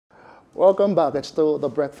Welcome back. It's still The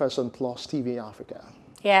Breakfast on Plus TV Africa.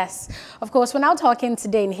 Yes, of course, we're now talking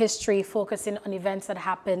today in history, focusing on events that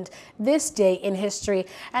happened this day in history.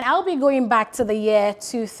 And I'll be going back to the year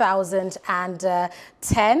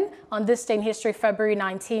 2010. On this day in history, February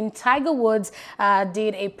 19, Tiger Woods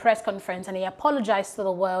did a press conference and he apologized to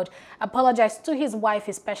the world, apologized to his wife,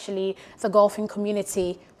 especially the golfing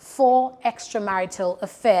community, for extramarital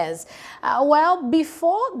affairs. Well,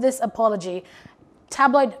 before this apology,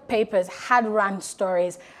 tabloid papers had run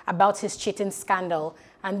stories about his cheating scandal,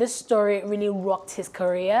 and this story really rocked his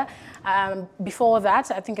career. Before that,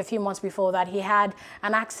 I think a few months before that, he had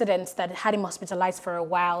an accident that had him hospitalized for a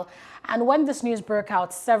while. And when this news broke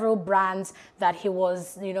out, several brands that he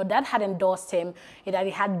was, that had endorsed him, that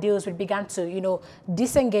he had deals with, began to,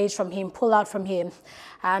 disengage from him, pull out from him.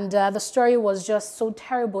 And the story was just so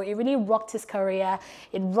terrible. It really rocked his career.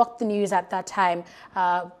 It rocked the news at that time.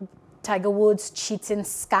 Tiger Woods' cheating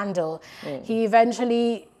scandal. He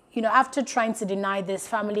eventually, after trying to deny this,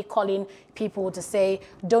 family calling people to say,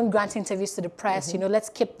 don't grant interviews to the press, let's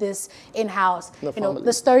keep this in-house.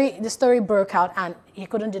 The story broke out and he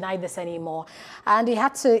couldn't deny this anymore. And he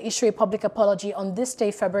had to issue a public apology on this day,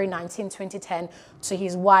 February 19, 2010, to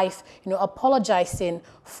his wife, apologizing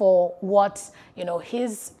for what,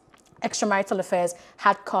 his extramarital affairs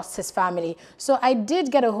had cost his family. So I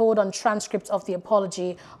did get a hold on transcripts of the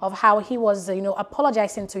apology of how he was,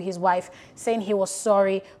 apologizing to his wife, saying he was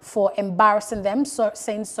sorry for embarrassing them,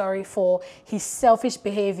 saying sorry for his selfish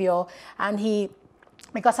behavior. And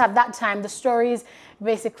because at that time, the stories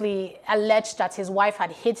basically alleged that his wife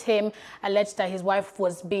had hit him, alleged that his wife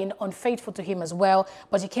was being unfaithful to him as well.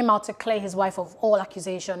 But he came out to clear his wife of all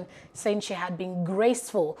accusation, saying she had been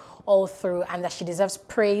graceful all through and that she deserves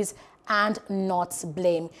praise and not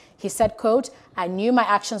blame. He said, quote, "I knew my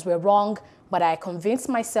actions were wrong, but I convinced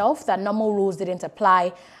myself that normal rules didn't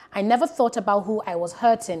apply. I never thought about who I was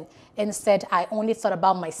hurting. Instead, I only thought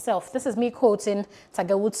about myself." This is me quoting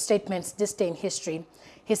Tiger Woods' statements this day in history.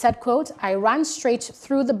 He said, quote, "I ran straight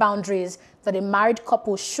through the boundaries that a married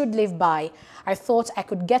couple should live by. I thought I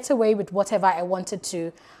could get away with whatever I wanted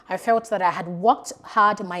to. I felt that I had worked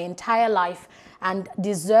hard my entire life and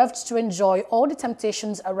deserved to enjoy all the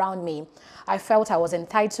temptations around me. I felt I was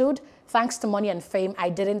entitled. Thanks to money and fame, I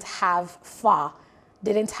didn't have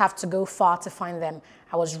to go far to find them.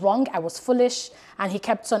 I was wrong, I was foolish." And he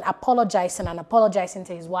kept on apologizing and apologizing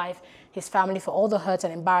to his wife, his family, for all the hurt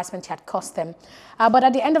and embarrassment he had caused them. But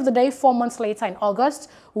at the end of the day, 4 months later in August,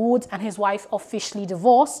 Woods and his wife officially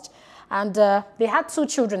divorced. And they had 2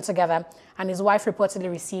 children together. And his wife reportedly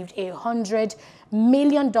received $100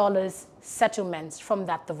 million settlement from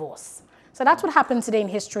that divorce. So that's what happened today in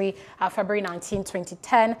history, February 19,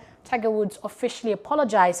 2010. Tiger Woods officially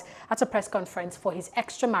apologized at a press conference for his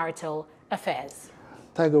extramarital affairs.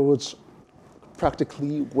 Tiger Woods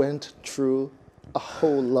practically went through a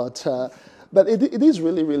whole lot. But it is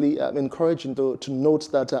really, really encouraging to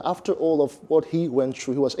note that after all of what he went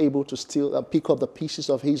through, he was able to still pick up the pieces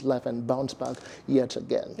of his life and bounce back yet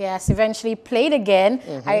again. Yes, eventually played again.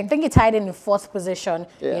 I think he tied in 4th position,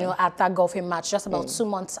 at that golfing match, just about 2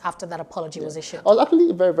 months after that apology was issued. I was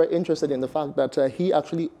actually very, very interested in the fact that he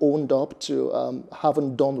actually owned up to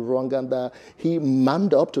having done wrong, and he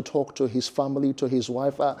manned up to talk to his family, to his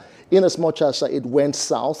wife, in as much as it went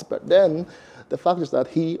south. But then the fact is that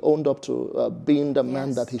he owned up to being the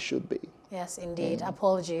man that he should be. Yes, indeed.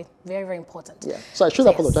 Apology, very, very important. Yeah. So I should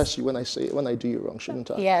apologize to you when I do you wrong, shouldn't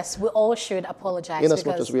I? Yes, we all should apologize. In as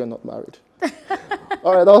much as we are not married.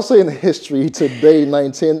 All right, also in history today,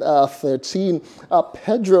 1913,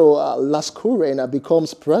 Pedro Lascurain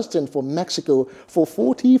becomes president for Mexico for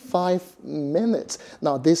 45 minutes.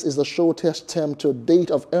 Now, this is the shortest term to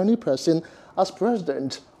date of any person as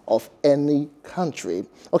president of any country.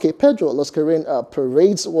 Okay, Pedro Lascurain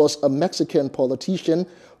Paredes was a Mexican politician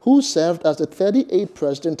who served as the 38th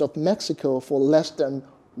president of Mexico for less than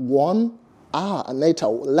 1 hour. Anita,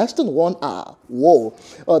 less than 1 hour. Whoa.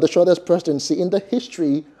 The shortest presidency in the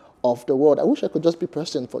history of the world. I wish I could just be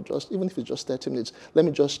president for even if it's just 30 minutes. Let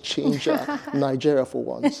me just change Nigeria for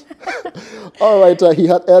once. All right, he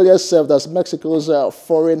had earlier served as Mexico's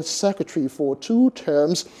foreign secretary for 2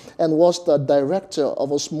 terms and was the director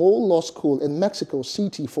of a small law school in Mexico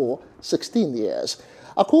City for 16 years.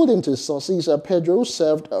 According to sources, Pedro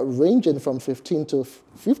served ranging from 15 to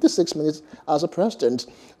 56 minutes as a president.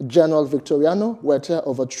 General Victoriano Huerta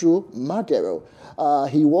overthrew Madero.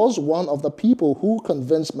 He was one of the people who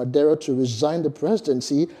convinced Madero to resign the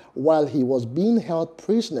presidency while he was being held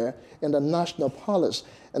prisoner in the National Palace,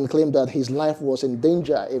 and claimed that his life was in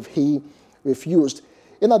danger if he refused.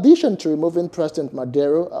 In addition to removing President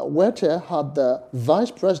Madero, Huerta had the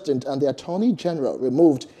vice president and the attorney general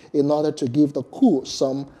removed in order to give the coup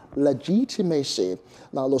some legitimacy.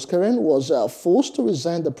 Now, Lascurain was forced to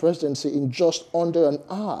resign the presidency in just under an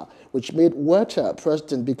hour, which made Huerta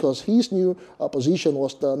president because his new position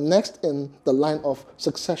was the next in the line of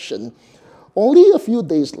succession. Only a few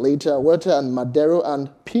days later, Huerta and Madero and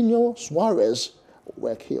Pino Suarez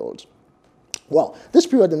were killed. Well, this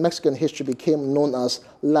period in Mexican history became known as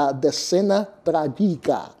La Decena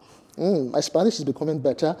Trágica. My Spanish is becoming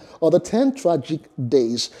better. Or the 10 tragic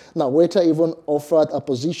days. Now, Huerta even offered a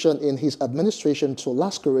position in his administration to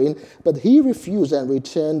Lascurain, but he refused and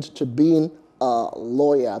returned to being a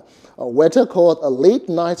lawyer. Huerta called a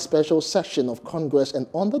late-night special session of Congress, and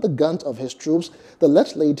under the gun of his troops, the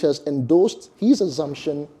legislators endorsed his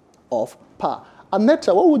assumption of power.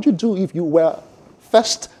 Aneta, what would you do if you were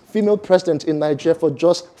first female president in Nigeria for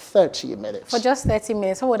just 30 minutes? For just 30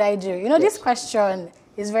 minutes, what would I do? You know, this question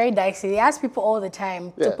is very dicey. They ask people all the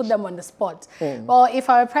time to put them on the spot. Well, if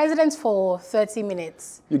I were president for 30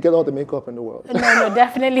 minutes... You get all the makeup in the world. No,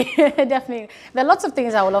 definitely. Definitely. There are lots of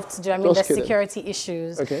things I would love to do. I mean, there's security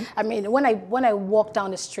issues. Okay. I mean, when I walk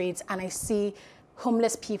down the streets and I see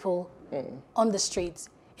homeless people on the streets,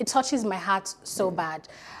 it touches my heart so bad.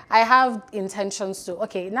 I have intentions to,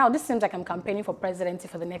 okay, now this seems like I'm campaigning for presidency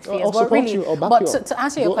for the next few years. But really, to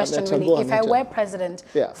answer your question, really, if I were president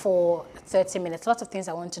for 30 minutes, lots of things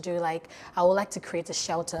I want to do, like I would like to create a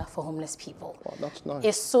shelter for homeless people. Wow, that's nice.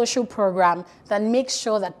 A social program that makes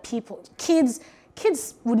sure that kids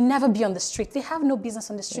would never be on the street. They have no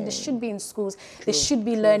business on the street. They should be in schools. They should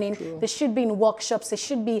be learning. They should be in workshops. They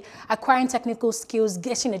should be acquiring technical skills,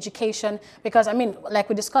 getting education. Because, I mean, like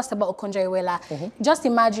we discussed about Okonjo-Iweala, just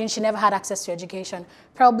imagine she never had access to education.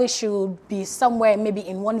 Probably she would be somewhere, maybe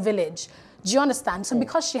in one village. Do you understand? So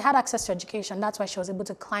because she had access to education, that's why she was able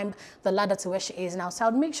to climb the ladder to where she is now. So I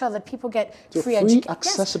would make sure that people get free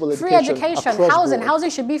accessible free education, housing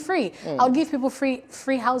should be free. I would give people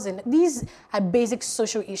free housing. These are basic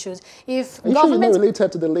social issues. If are you sure you're not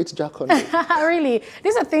related to the late Jack Conway? Really,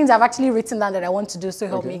 these are things I've actually written down that I want to do. So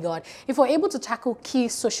help me God. If we're able to tackle key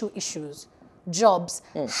social issues, jobs,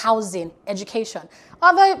 housing, education,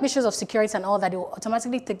 other issues of security and all that, they will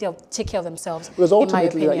automatically take care of themselves. Because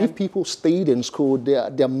ultimately, if people stayed in school,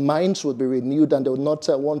 their minds would be renewed and they would not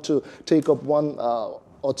want to take up one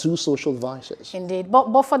or two social vices. Indeed.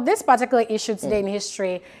 But for this particular issue today in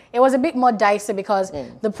history, it was a bit more dicey because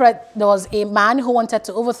there was a man who wanted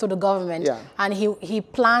to overthrow the government and he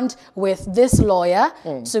planned with this lawyer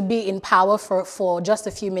to be in power for just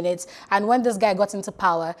a few minutes. And when this guy got into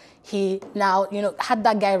power, he now, had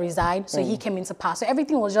that guy resign, so he came into power. So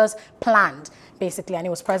everything was just planned, basically, and he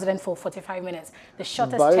was president for 45 minutes. The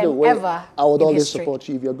shortest term ever I would always history. Support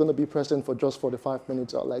you if you're going to be president for just 45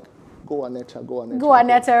 minutes. Or like, go Aneta, go Aneta. Go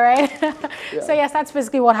Aneta, right? So yes, that's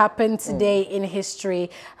basically what happened today in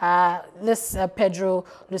history. This Pedro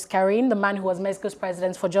Lascurain, the man who was Mexico's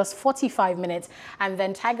president for just 45 minutes, and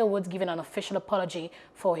then Tiger Woods giving an official apology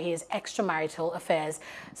for his extramarital affairs.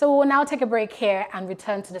 So we'll now take a break here and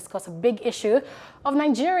return to discuss a big issue of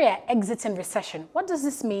Nigeria exiting recession. What does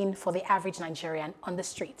this mean for the average Nigerian on the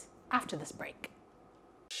street? After this break.